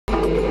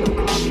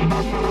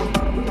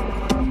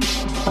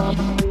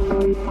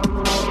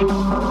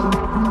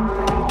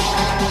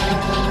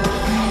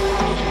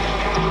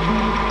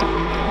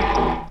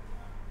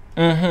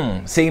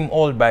Same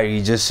old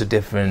Barry, just a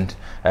different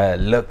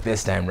look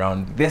this time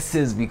round. This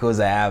is because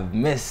I have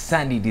Miss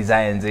Sandi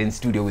Designs in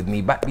studio with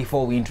me. But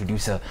before we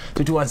introduce her,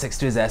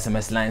 22162 is the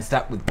SMS line.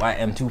 Start with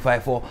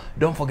YM254.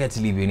 Don't forget to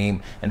leave your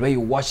name and where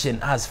you're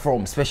watching us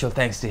from. Special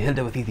thanks to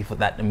InThe for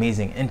that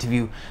amazing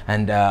interview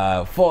and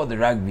for the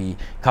rugby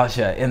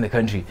culture in the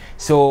country.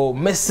 So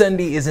Miss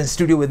Sandi is in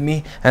studio with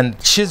me and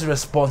she's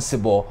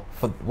responsible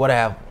for what I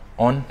have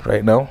on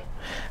right now.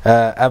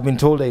 I've been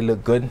told I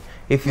look good.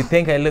 If you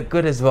think I look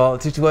good as well,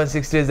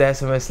 22162 is the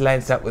SMS line.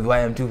 Start with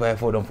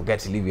YM254. Don't forget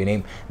to leave your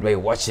name and where you're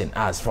watching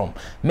us from.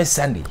 Miss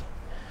Sandi,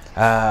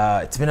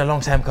 it's been a long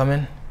time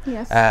coming.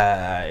 Yes.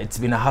 It's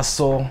been a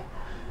hustle.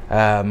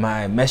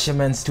 My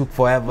measurements took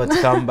forever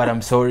to come, but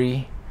I'm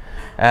sorry.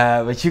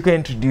 But you can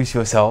introduce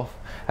yourself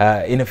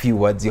in a few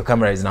words. Your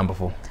camera is number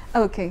 4.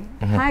 Okay.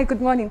 Hi,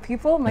 good morning,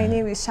 people. My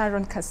name is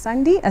Sharon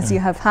Kasandi, as you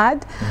have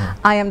heard.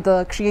 I am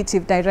the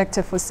creative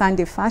director for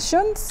Sandi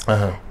Fashions.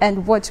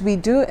 And what we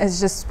do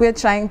is just we're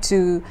trying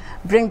to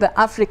bring the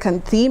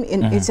African theme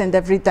in each and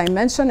every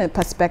dimension and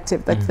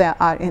perspective that there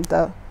are in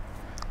the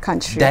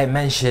country.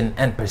 Dimension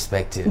and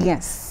perspective.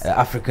 Yes.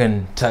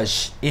 African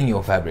touch in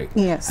your fabric.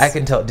 Yes. I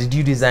can tell. Did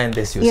you design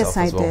this yourself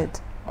as well? Yes, I did.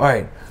 All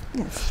right.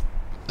 Yes.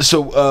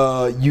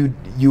 So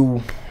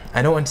you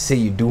I don't want to say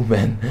you do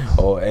men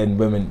and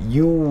women.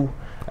 You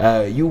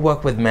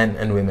work with men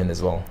and women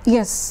as well.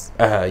 Yes.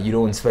 You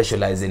don't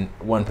specialize in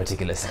one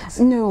particular sex.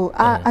 No.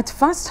 At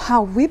first,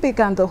 how we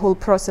began the whole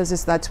process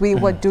is that we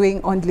were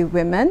doing only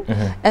women,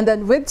 and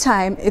then with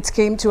time, it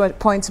came to a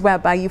point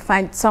whereby you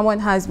find someone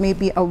has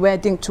maybe a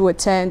wedding to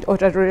attend or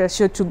a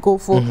show to go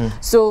for.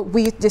 So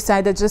we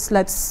decided just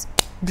let's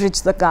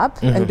bridge the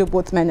gap and do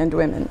both men and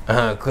women.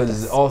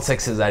 Because all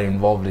sexes are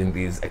involved in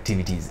these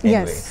activities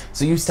anyway. Yes.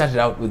 So you started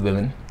out with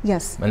women.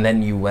 Yes. And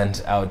then you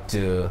went out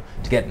to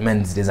get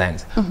men's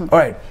designs. All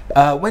right.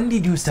 When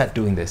did you start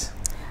doing this?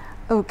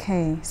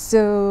 Okay.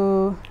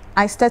 So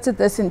I started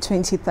this in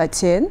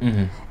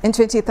 2013. In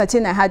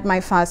 2013, I had my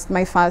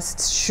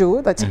first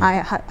show that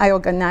I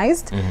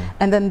organized,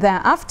 and then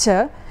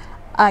thereafter,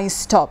 I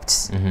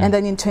stopped. And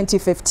then in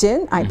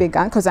 2015 I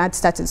began, because I had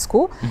started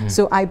school.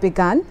 So I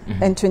began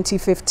in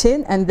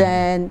 2015, and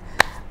then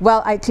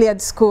well, I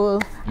cleared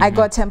school, I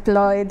got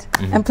employed,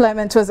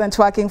 employment wasn't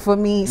working for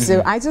me,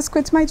 so I just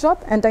quit my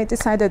job and I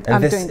decided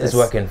I'm doing this. This is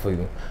working for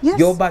you. Yes.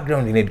 Your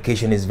background in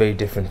education is very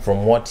different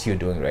from what you're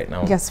doing right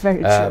now. Yes, very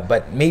true.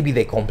 But maybe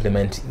they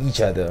complement each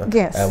other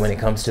when it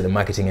comes to the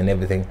marketing and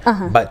everything.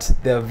 But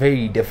they're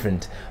very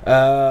different.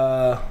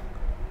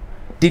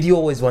 Did you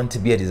always want to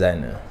be a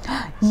designer?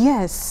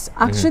 Yes,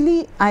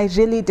 actually, I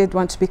really did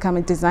want to become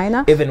a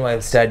designer. Even while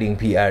studying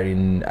PR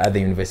in other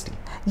university?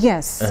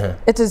 Yes,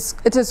 it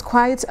is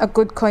quite a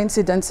good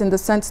coincidence in the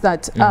sense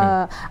that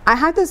I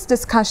had this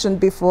discussion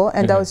before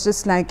and I was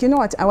just like, you know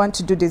what, I want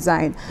to do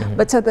design.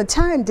 But at the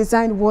time,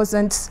 design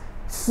wasn't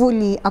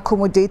fully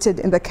accommodated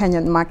in the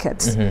Kenyan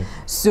market.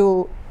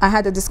 So I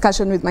had a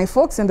discussion with my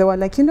folks and they were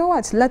like, you know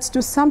what, let's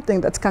do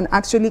something that can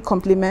actually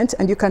complement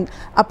and you can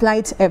apply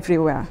it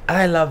everywhere.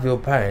 I love your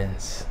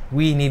parents.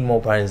 We need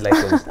more parents like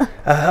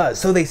those.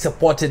 So they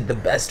supported the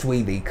best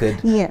way they could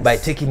by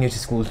taking you to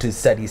school to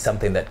study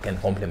something that can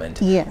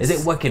complement. Yes. Is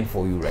it working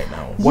for you right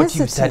now? What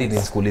you studied in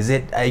school,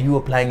 are you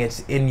applying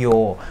it in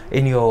your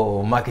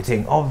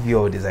marketing of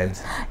your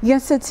designs?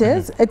 Yes, it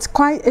is. It's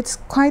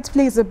quite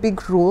plays a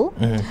big role,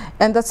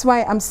 and that's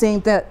why I'm saying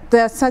that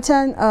there are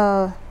certain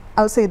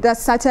I would say there are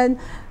certain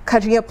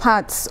career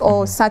paths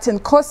or certain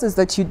courses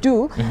that you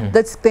do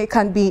that they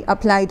can be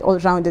applied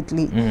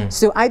all-roundedly.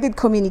 So I did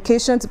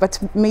communications, but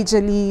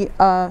majorly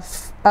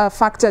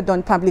factored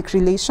on public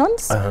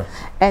relations.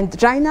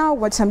 And right now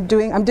what I'm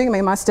doing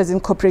my master's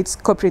in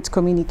corporate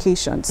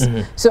communications.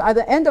 So at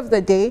the end of the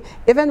day,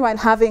 even while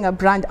having a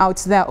brand out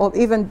there or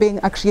even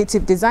being a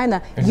creative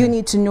designer, you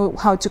need to know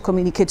how to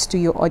communicate to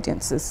your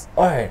audiences.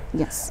 All right.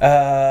 Yes.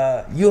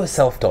 You're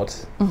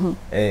self-taught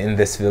in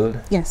this field.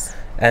 Yes.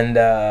 And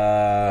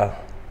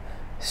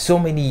so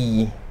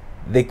many,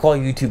 they call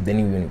YouTube the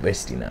new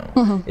university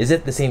now. Is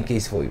it the same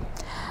case for you?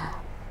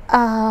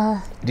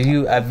 Do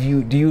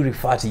you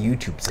refer to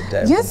YouTube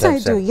sometimes? Yes, I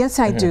do. Yes,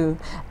 I do.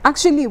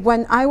 Actually,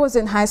 when I was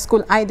in high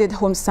school, I did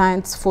home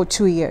science for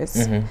 2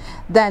 years.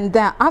 Then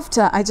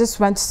thereafter,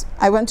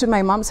 I went to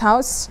my mom's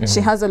house.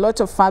 She has a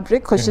lot of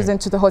fabric because she's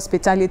into the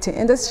hospitality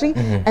industry,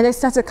 and I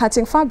started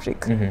cutting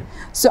fabric.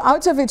 So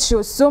out of it, she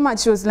was so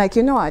much. She was like,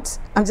 you know what?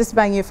 I'm just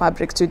buying you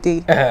fabric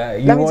today.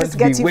 You won't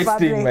be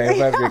wasting my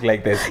fabric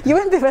like this. You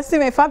won't be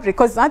wasting my fabric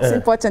because that's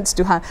important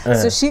to her.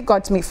 So she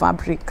got me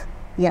fabric.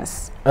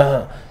 Yes.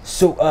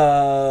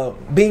 So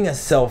being a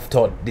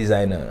self-taught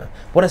designer,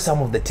 what are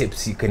some of the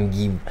tips you can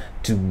give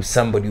to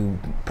somebody who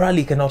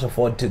probably cannot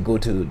afford to go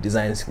to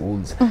design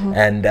schools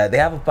and they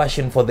have a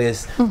passion for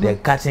this, they're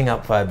cutting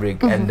up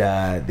fabric and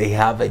they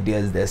have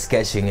ideas, they're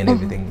sketching and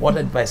everything? What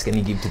advice can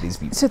you give to these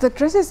people? So the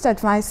greatest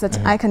advice that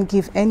I can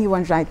give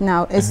anyone right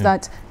now is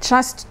that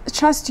trust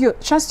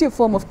your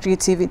form of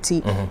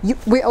creativity.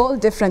 We're all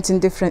different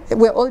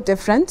we're all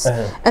different,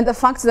 and the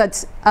fact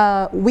that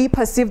we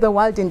perceive the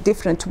world in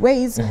different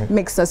ways is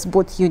makes us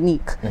both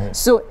unique.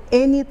 So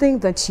anything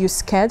that you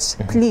sketch,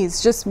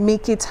 please just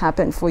make it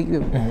happen for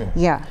you.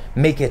 Yeah.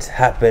 Make it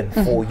happen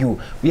for you.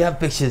 We have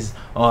pictures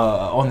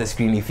on the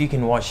screen. If you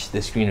can watch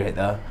the screen right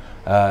there.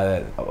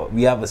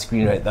 We have a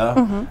screen right there.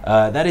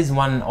 That is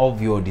one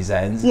of your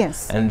designs.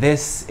 Yes. And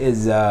this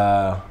is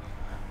a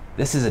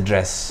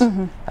dress.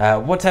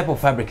 What type of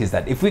fabric is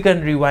that? If we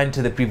can rewind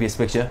to the previous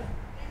picture.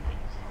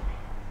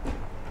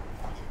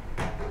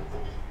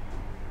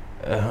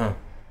 All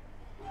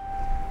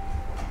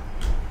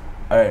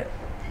right.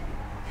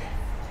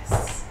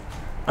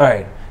 All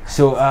right.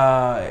 So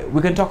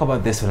we can talk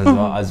about this one as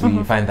well as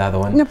we find the other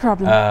one. No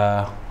problem.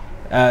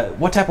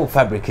 What type of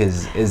fabric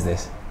is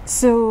this?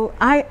 So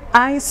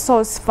I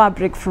source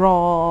fabric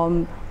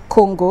from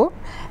Congo.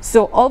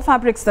 So all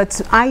fabrics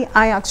that I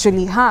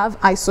actually have,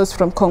 I source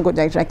from Congo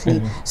directly.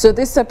 So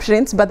this is a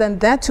print, but then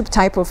there are two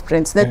type of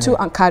prints. There are two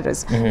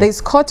Ankaras. There's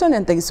cotton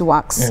and there's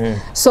wax.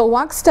 So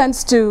wax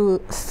tends to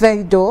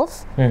fade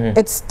off.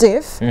 It's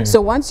stiff. So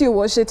once you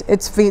wash it,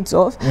 it fades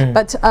off.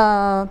 But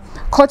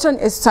cotton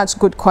is such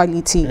good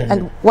quality.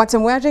 And what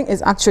I'm wearing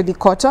is actually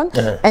cotton,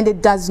 and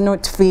it does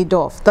not fade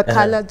off. The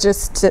color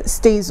just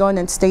stays on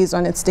and stays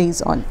on and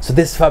stays on. So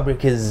this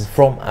fabric is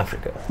from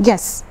Africa?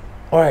 Yes.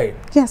 All right.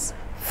 Yes.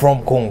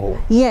 From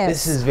Congo. Yes.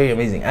 This is very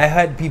amazing. I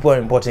heard people are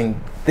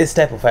importing this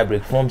type of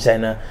fabric from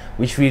China,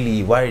 which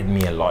really worried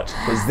me a lot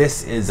because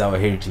this is our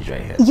heritage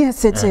right here.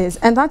 Yes, it is.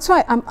 And that's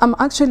why I'm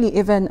actually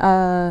even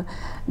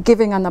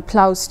giving an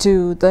applause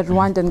to the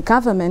Rwandan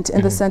government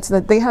in the sense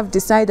that they have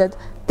decided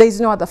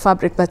there's no other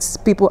fabric that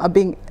people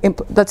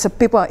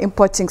are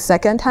importing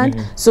secondhand,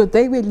 so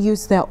they will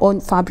use their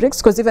own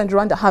fabrics because even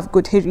Rwanda have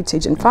good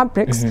heritage in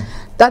fabrics.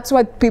 That's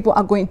what people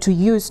are going to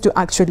use to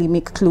actually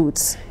make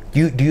clothes.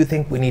 Do you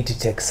think we need to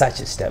take such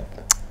a step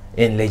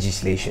in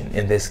legislation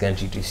in this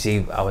country to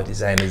save our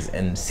designers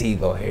and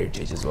save our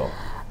heritage as well?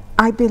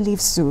 I believe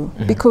so,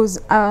 because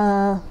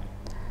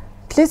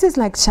places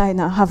like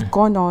China have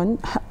gone on,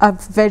 are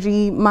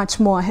very much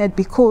more ahead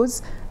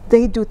because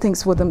they do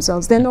things for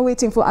themselves. They're not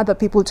waiting for other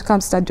people to come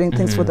start doing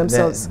things for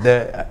themselves.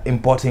 They're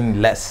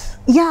importing less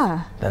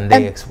than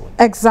they export.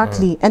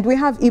 Exactly. And we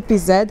have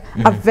EPZ,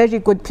 a very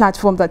good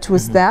platform that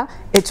was there.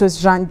 It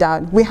was run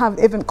down. We have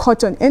even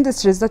cotton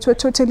industries that were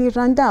totally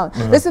run down.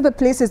 These are the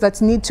places that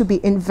need to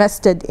be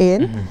invested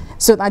in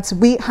so that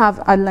we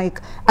have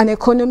an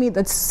economy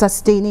that's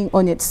sustaining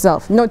on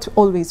itself, not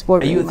always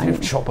borrowing money. Are you a money.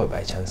 thrift shopper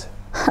by chance?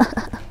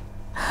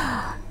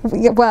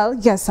 Well,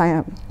 yes, I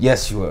am.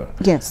 Yes, you are.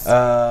 Yes.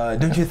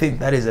 Don't you think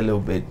that is a little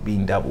bit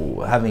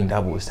having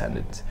double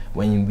standards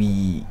when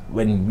we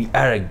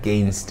are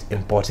against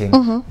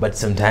importing, but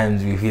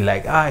sometimes we feel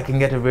like I can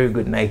get a very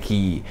good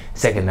Nike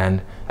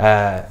secondhand.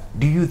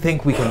 Do you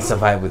think we can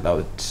survive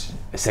without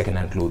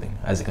secondhand clothing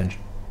as a country?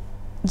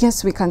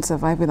 Yes, we can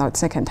survive without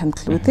second-hand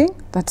clothing.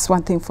 That's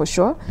one thing for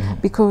sure.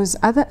 Because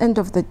at the end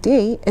of the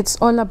day, it's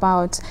all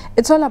about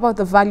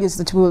the values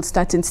that we will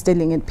start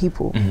instilling in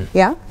people.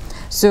 Yeah.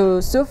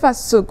 So far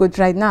so good.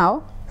 Right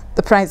now,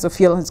 the price of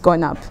fuel has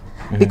gone up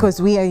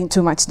because we are in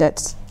too much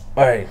debt.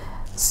 All right.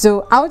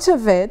 So out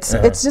of it,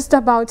 it's just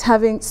about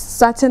having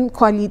certain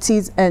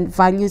qualities and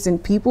values in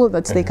people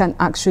that they can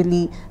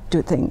actually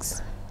do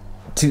things.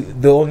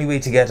 The only way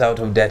to get out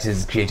of debt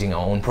is creating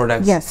our own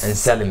products and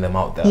selling them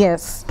out there.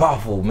 Yes.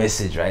 Powerful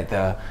message right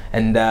there.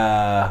 And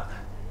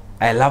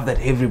I love that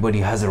everybody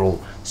has a role.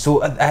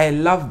 So I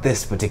love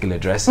this particular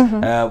dress.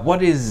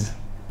 What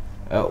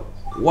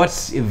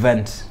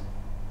event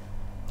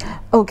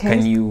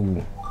can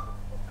you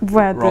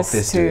wear rock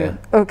this to?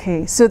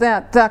 Okay, so there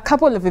are a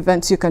couple of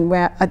events you can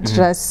wear a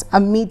dress, a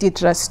midi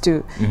dress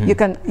to. You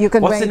can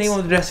What's the name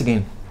of the dress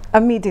again?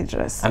 A midi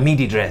dress. A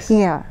midi dress.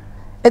 Yeah.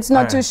 It's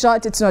not too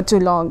short, it's not too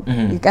long.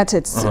 You get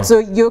it. So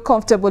you're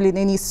comfortable in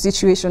any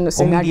situation or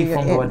scenario. Midi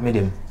from the word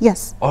medium?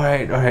 Yes. All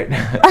right.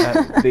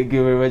 Thank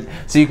you very much.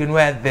 So you can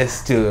wear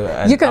this to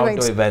an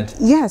outdoor event?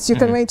 Yes, you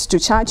can wear it to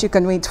church, you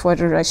can wear it for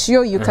a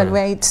ratio, you can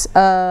wear it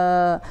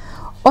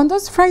on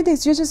those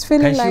Fridays. You're just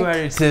feeling like...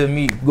 Can she wear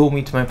it to go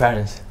meet my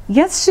parents?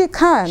 Yes, she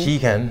can. She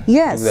can?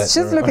 Yes,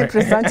 she's looking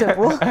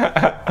presentable. All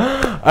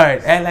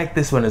right, I like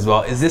this one as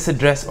well. Is this a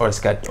dress or a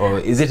skirt, or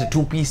is it a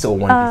two-piece or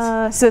one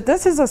piece? So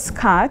this is a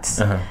skirt.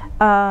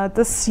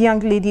 This young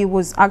lady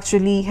was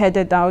actually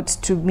headed out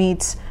to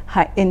meet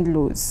her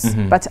in-laws,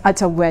 but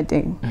at a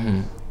wedding.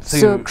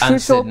 So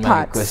crucial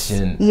parts.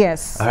 Question.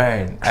 Yes. All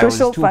right.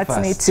 Crucial parts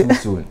need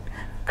to.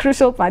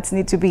 Crucial parts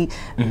need to be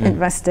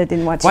invested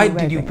in what. Why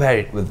did you pair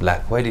it with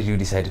black? Why did you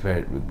decide to pair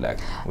it with black?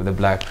 With a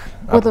black.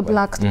 With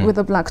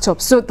a black top.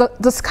 So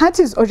the skirt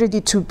is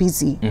already too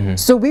busy.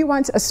 So we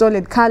want a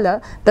solid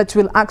color that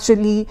will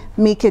actually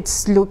make it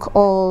look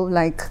all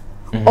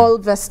all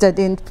vested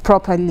in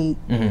properly.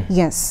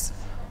 Yes.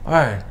 All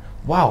right.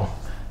 Wow.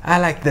 I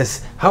like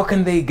this. How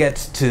can they get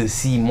to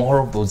see more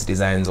of those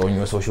designs on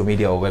your social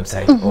media or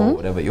website or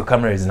whatever? Your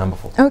camera is number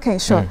 4. Okay,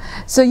 sure.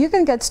 So you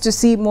can get to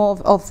see more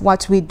of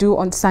what we do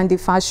on Sandi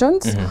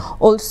Fashions.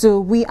 Also,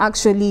 we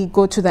actually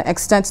go to the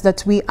extent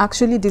that we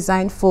actually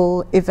design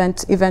for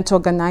event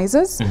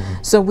organizers.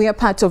 So we are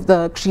part of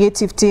the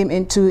creative team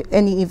into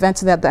any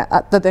event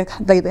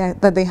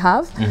that they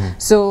have.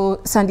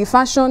 So Sandi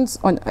Fashions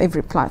on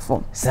every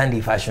platform. Sandi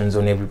Fashions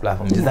on every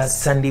platform. Is that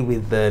Sandi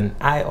with an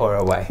I or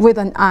a Y? With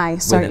an I,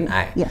 sorry. With an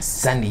I. Yes.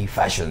 Sandi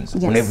Fashions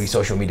on every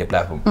social media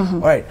platform. All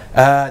right.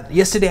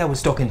 Yesterday I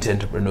was talking to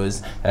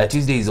entrepreneurs.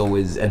 Tuesday is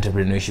always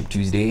Entrepreneurship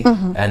Tuesday,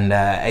 and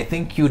I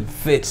think you'd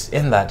fit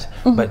in that.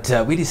 But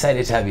we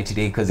decided to have you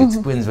today because it's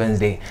Queen's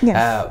Wednesday.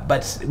 Yes.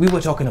 But we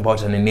were talking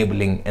about an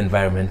enabling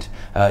environment.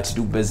 To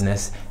do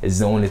business is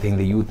the only thing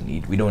the youth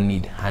need. We don't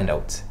need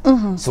handouts.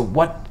 So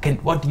what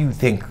do you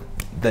think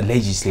the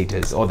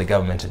legislators or the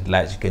government at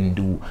large can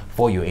do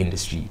for your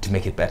industry to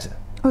make it better?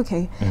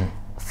 Okay.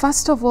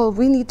 First of all,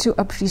 we need to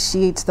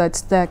appreciate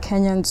that there are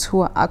Kenyans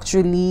who are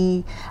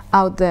actually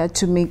out there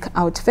to make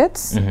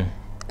outfits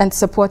and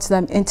support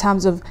them in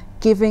terms of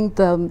giving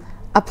them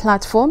a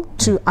platform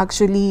to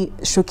actually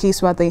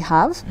showcase what they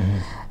have.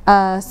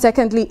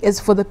 Secondly, is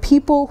for the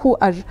people who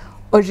are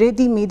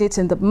already made it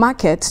in the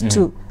market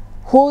to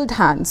hold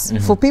hands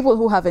for people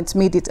who haven't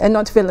made it and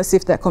not feel as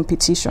if they're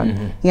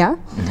competition.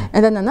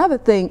 And then another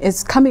thing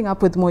is coming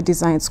up with more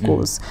design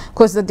schools,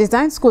 because the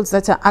design schools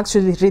that are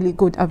actually really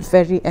good are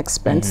very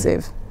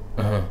expensive.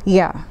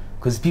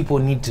 Because people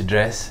need to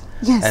dress.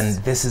 Yes.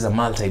 And this is a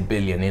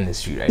multi-billion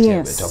industry right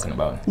here we're talking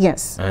about.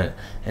 Yes.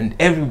 And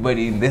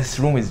everybody in this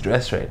room is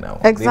dressed right now.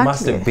 Exactly. They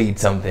must have paid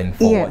something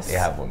for what they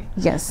have on.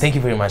 Yes. Thank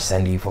you very much,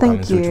 Sandi, for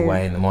coming through to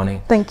Y in the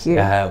Morning. Thank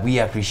you. We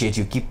appreciate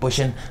you. Keep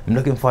pushing. I'm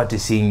looking forward to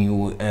seeing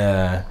you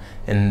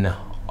in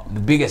the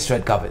biggest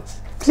red carpets.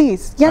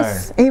 Please.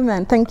 Yes.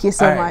 Amen. Thank you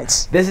so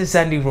much. This is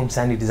Sandi from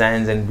Sandi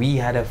Designs, and we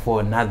had her for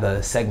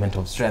another segment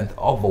of Strength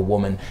of a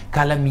Woman.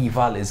 Kala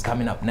Mival is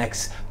coming up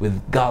next with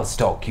Girls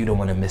Talk. You don't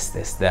want to miss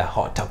this. There are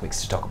hot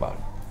topics to talk about.